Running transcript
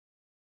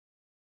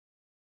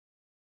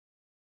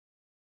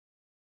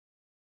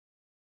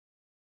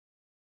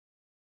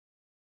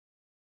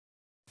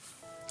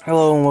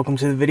Hello and welcome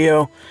to the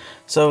video.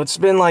 So it's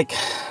been like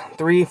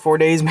 3-4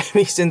 days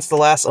maybe since the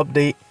last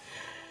update.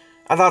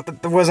 I thought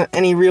that there wasn't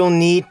any real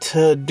need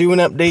to do an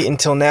update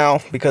until now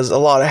because a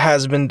lot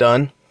has been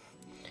done.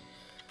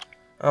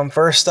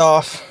 First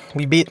off,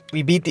 we beat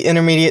the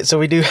intermediate, so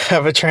we do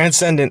have a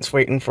transcendence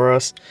waiting for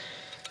us.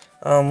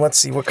 Let's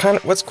see,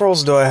 what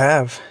scrolls do I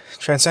have?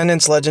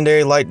 Transcendence,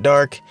 legendary, light,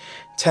 dark,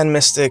 10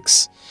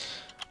 mystics.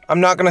 I'm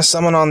not gonna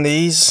summon on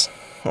these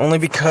only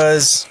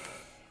because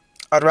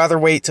I'd rather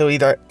wait till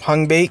either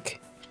Hung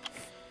Bake,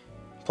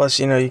 plus,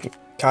 you know, you can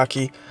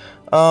Kaki,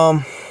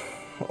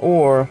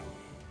 or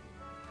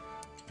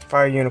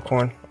Fire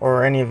Unicorn,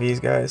 or any of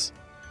these guys.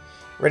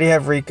 Already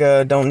have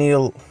Rika, don't need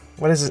a,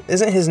 what is it?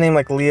 Isn't his name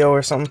like Leo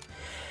or something?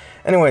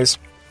 Anyways,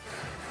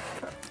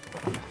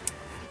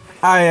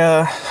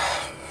 I,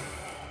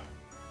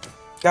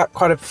 got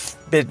quite a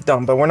bit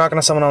done, but we're not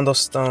gonna summon on those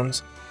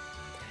stones.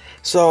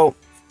 So,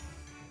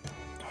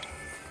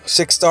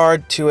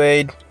 6-starred,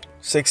 2-aid,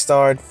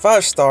 6-starred,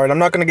 5-starred. I'm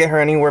not going to get her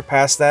anywhere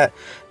past that.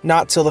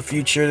 Not till the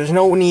future. There's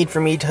no need for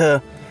me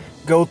to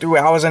go through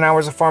hours and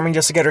hours of farming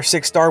just to get her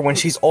 6-star when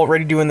she's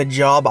already doing the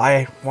job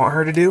I want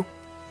her to do.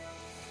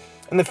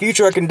 In the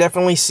future, I can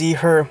definitely see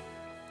her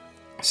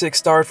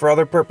 6-star for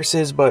other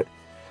purposes, but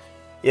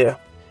yeah.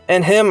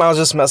 And him, I was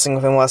just messing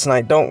with him last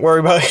night. Don't worry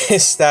about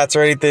his stats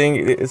or anything.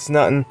 It's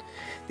nothing.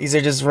 These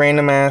are just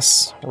random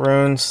ass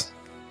runes.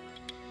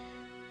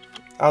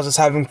 I was just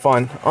having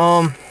fun.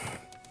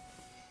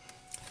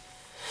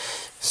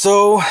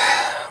 So,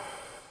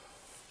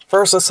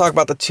 first let's talk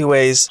about the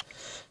 2As.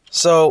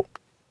 So,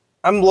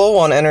 I'm low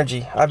on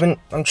energy.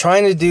 I'm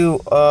trying to do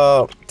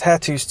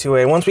Tattoo's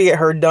 2A. Once we get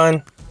her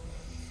done,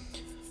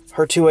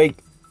 her 2A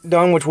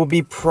done, which will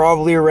be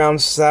probably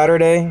around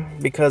Saturday,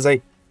 because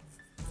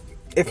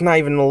if not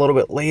even a little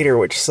bit later,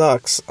 which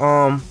sucks.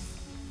 We'll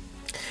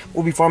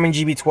be farming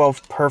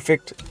GB12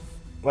 perfect.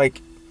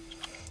 Like,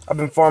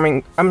 I'm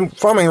farming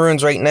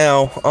runes right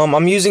now.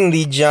 I'm using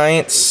the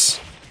Giants.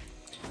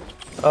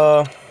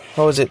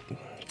 What was it?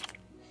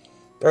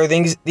 There are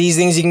these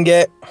things you can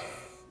get,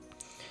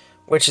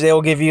 which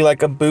they'll give you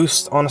like a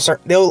boost on a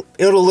certain. It'll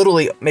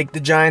literally make the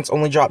Giants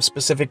only drop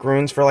specific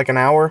runes for like an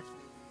hour.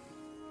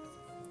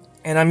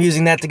 And I'm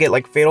using that to get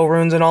like fatal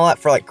runes and all that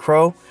for like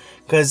Crow,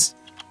 because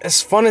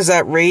as fun as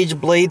that Rage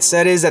Blade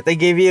set is that they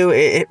give you,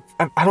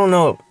 I don't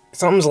know,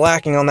 something's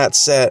lacking on that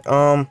set.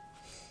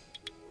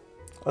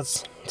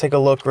 Let's take a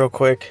look real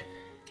quick.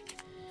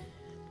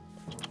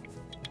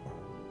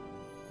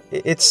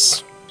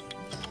 It's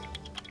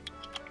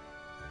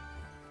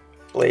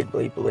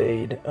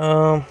Blade.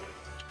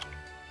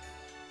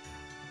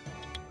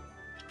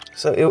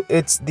 So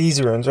it's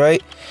these runes,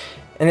 right?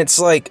 And it's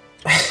like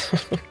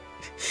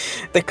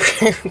the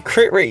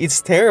crit rate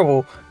is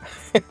terrible.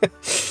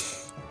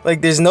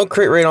 Like, there's no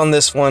crit rate on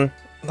this one.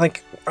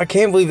 Like, I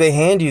can't believe they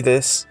hand you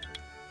this.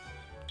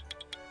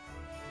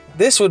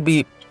 This would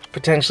be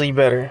potentially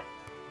better.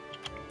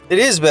 It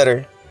is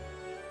better.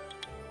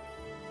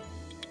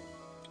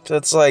 So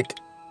it's like,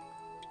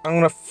 I'm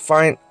gonna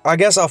find, I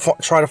guess I'll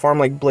try to farm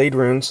like blade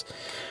runes.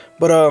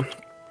 But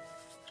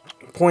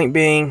point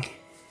being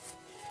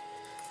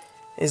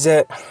is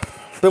that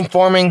I've been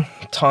farming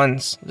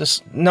tons.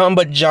 Just nothing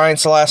but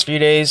Giants the last few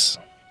days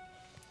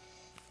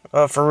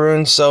for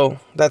runes. So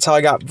that's how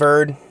I got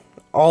Verd.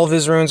 All of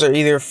his runes are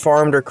either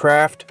farmed or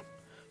craft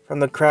from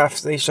the craft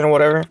station or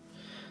whatever.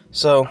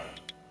 So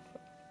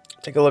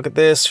take a look at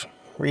this.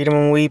 Read them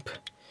and weep.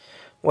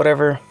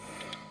 Whatever.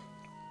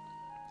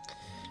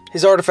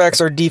 His artifacts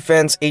are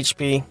defense,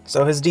 HP.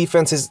 So his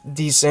defense is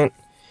decent.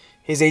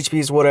 His HP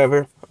is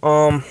whatever.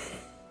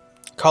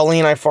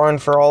 Colleen, I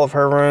farmed for all of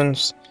her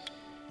runes.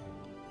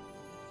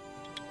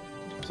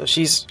 So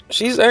she's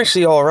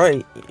actually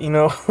alright, you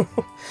know.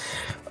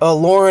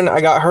 Lauren,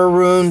 I got her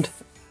runed.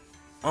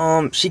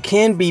 She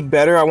can be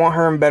better. I want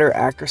her in better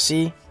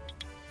accuracy.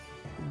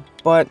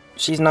 But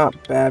she's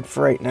not bad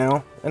for right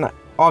now. And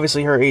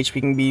obviously her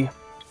HP can be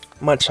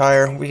much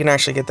higher. We can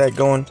actually get that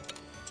going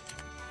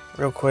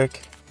real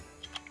quick.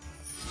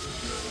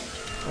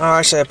 Oh,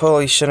 actually, I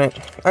probably shouldn't.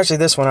 Actually,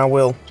 this one I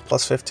will.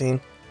 Plus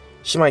 15.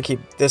 She might keep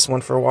this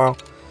one for a while.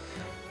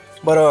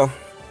 But,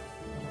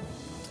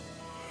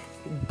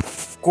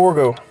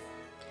 Gorgo.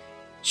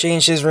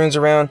 Changed his runes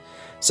around.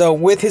 So,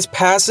 with his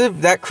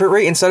passive, that crit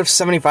rate, instead of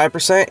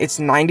 75%, it's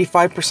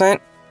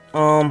 95%.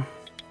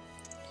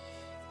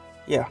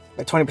 Yeah,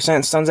 by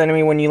 20% stuns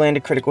enemy when you land a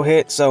critical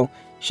hit. So,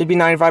 should be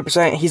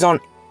 95%. He's on,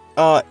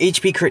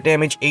 HP crit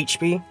damage,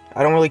 HP.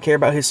 I don't really care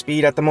about his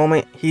speed at the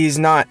moment. He's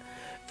not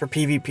for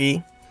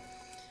PvP.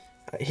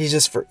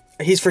 He's for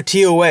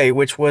TOA,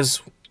 which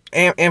was,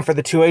 and for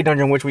the 2A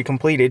dungeon, which we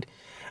completed.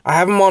 I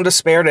have him on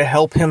Despair to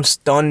help him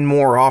stun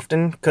more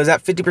often, because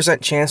that 50%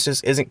 chance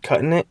just isn't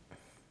cutting it.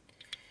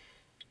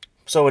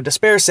 So a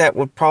Despair set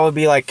would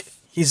probably be like,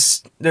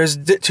 there's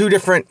two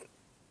different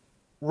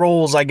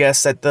roles, I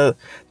guess, that the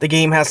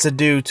game has to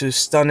do to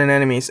stun an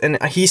enemies,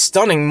 and he's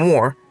stunning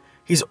more.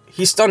 He's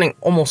stunning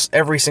almost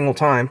every single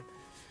time.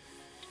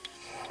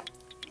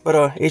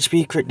 But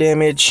HP, crit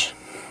damage,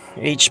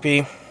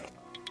 HP.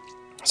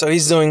 So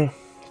he's doing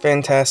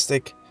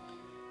fantastic.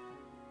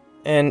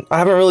 And I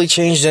haven't really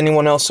changed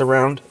anyone else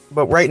around.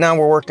 But right now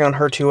we're working on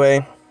her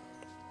 2A.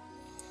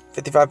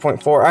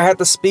 55.4. I had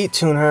to speed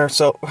tune her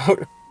so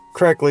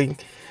correctly.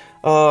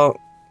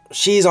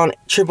 She's on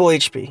triple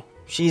HP.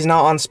 She's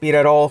not on speed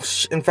at all.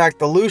 In fact,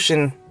 the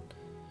Lucian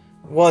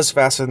was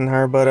faster than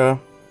her, but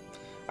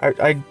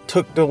I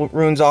took the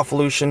runes off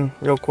Lucian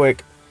real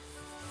quick.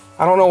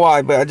 I don't know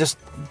why, but I just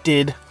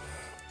did.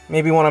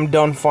 Maybe when I'm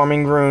done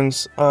farming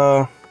runes,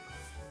 you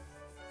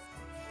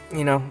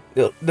know,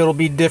 there'll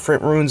be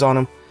different runes on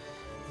them.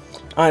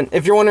 And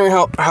if you're wondering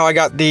how I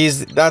got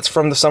these, that's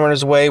from the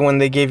Summoner's Way when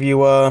they gave you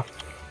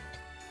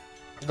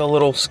the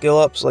little skill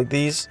ups like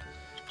these.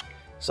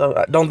 So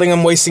I don't think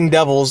I'm wasting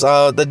devils.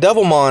 The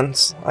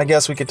Devilmons, I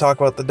guess we could talk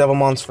about the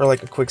Devilmons for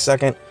like a quick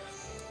second.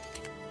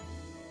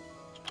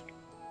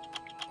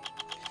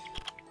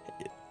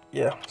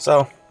 Yeah,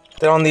 so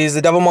did on these.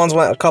 The Devilmons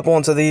went a couple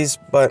into these,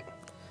 but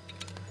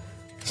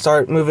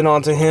start moving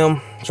on to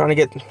him. Trying to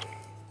get,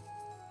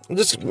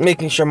 just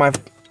making sure my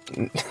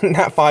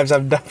Nat 5s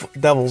have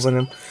devils in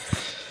them.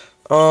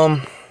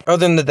 Other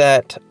than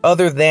that,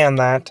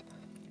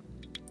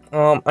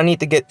 I need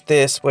to get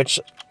this,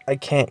 which I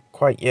can't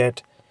quite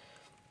yet.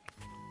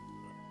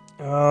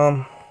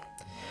 Got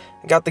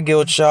the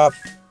guild shop,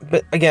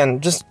 but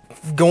again, just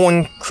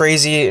going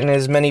crazy in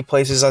as many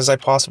places as I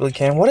possibly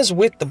can. What is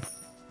with the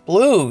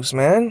blues,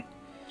 man?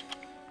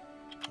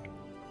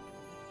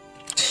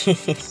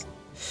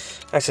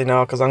 Actually,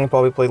 no, because I'm gonna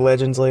probably play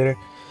Legends later.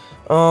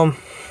 But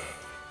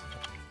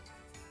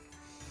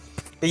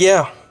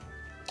yeah,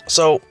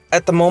 so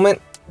at the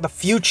moment, the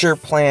future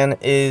plan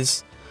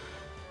is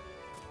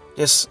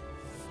just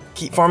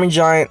keep farming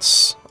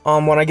giants.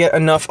 When I get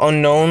enough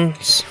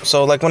unknowns,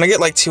 so like when I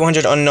get like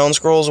 200 unknown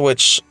scrolls,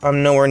 which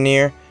I'm nowhere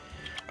near,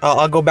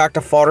 I'll go back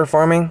to fodder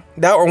farming.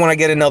 That, or when I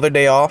get another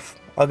day off,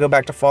 I'll go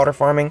back to fodder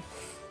farming.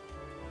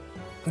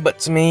 But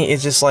to me,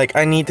 it's just like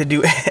I need to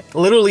do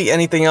literally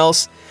anything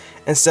else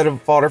instead of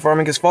fodder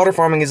farming, because fodder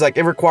farming is like,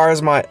 it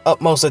requires my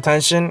utmost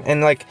attention,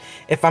 and like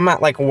if I'm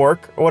at like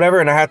work or whatever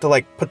and I have to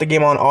like put the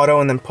game on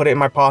auto and then put it in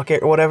my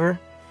pocket or whatever,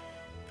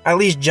 at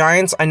least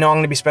giants, I know I'm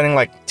gonna be spending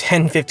like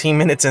 10-15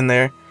 minutes in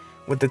there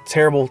with the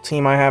terrible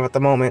team I have at the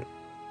moment,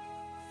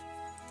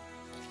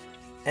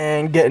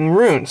 and getting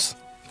runes,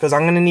 because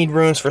I'm gonna need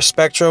runes for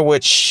Spectra,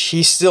 which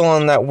he's still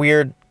on that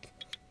weird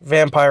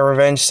Vampire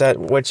Revenge set,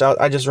 which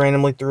I just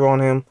randomly threw on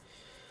him.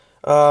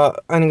 I'm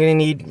gonna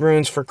need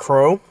runes for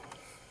Crow,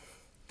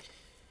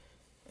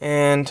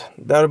 and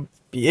that'll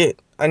be it.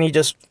 I need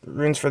just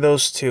runes for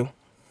those two.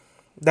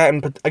 That,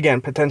 and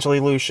again, potentially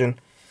Lucian.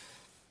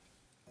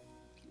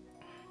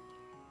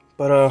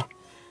 But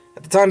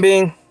at the time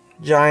being,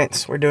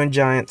 giants. We're doing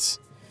giants.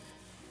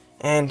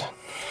 And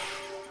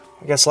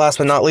I guess last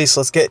but not least,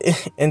 let's get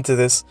into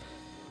this.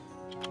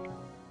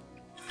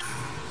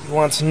 He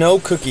wants no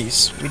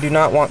cookies. We do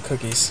not want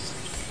cookies.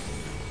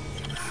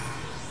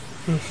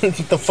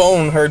 The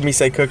phone heard me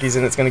say cookies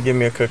and it's gonna give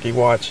me a cookie.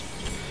 Watch.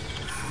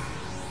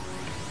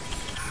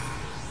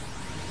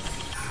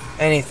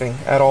 Anything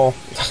at all.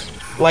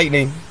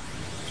 Lightning.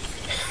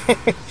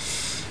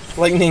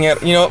 Lightning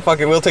at, you know what, fuck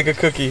it, we'll take a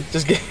cookie.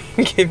 Just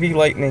give me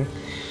lightning.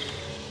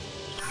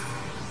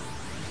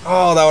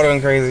 Oh, that would have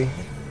been crazy.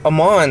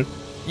 Amon,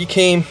 you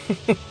came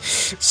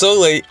so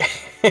late.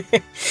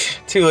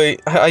 Too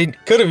late. I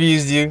could have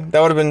used you. That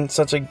would have been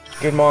such a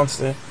good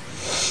monster.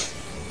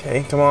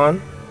 Okay, come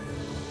on.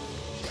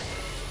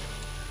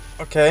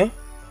 Okay.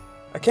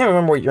 I can't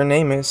remember what your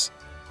name is.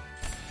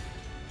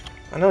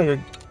 I know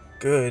you're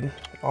good,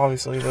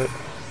 obviously, but...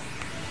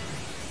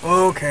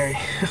 Okay.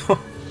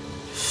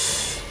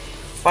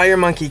 Fire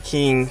Monkey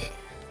King.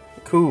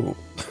 Cool.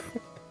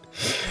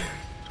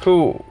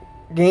 Cool.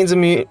 Gains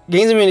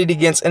immunity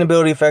against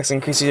inability effects,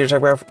 increases your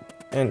attack power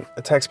and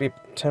attack speed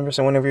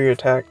 10% whenever you're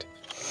attacked.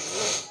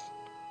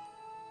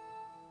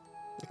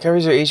 It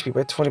carries your HP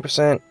by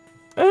 20%.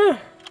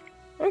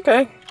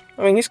 Okay.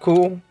 I mean, he's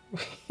cool.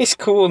 He's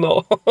cool and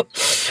all.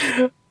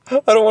 I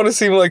don't want to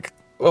seem like,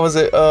 what was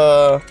it,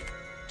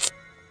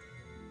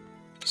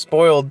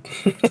 spoiled.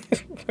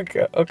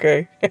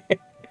 Okay.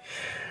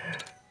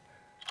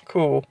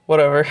 Cool,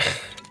 whatever.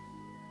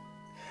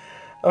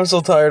 I'm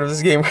so tired of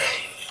this game.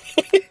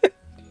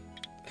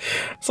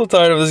 So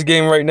tired of this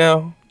game right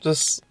now.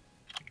 Just,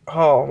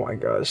 oh my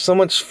gosh, so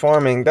much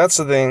farming. That's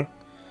the thing.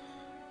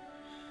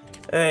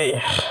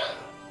 Hey,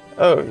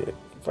 oh yeah,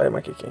 Fire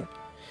Monkey King.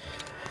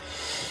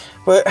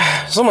 But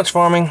so much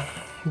farming.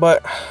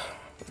 But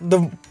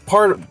the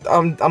part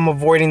I'm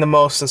avoiding the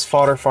most is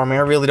fodder farming.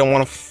 I really don't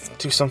want to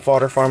do some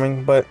fodder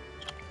farming, but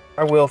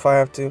I will if I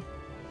have to.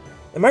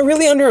 Am I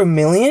really under 1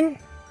 million?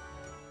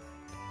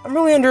 I'm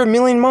really under 1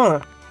 million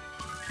mana.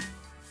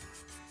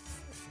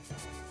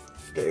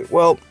 Okay,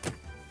 well,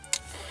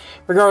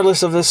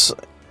 regardless of this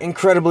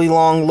incredibly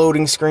long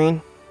loading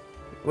screen,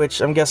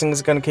 which I'm guessing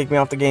is going to kick me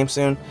off the game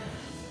soon,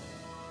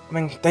 I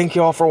mean, thank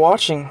you all for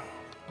watching.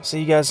 I'll see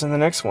you guys in the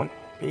next one.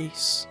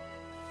 Peace.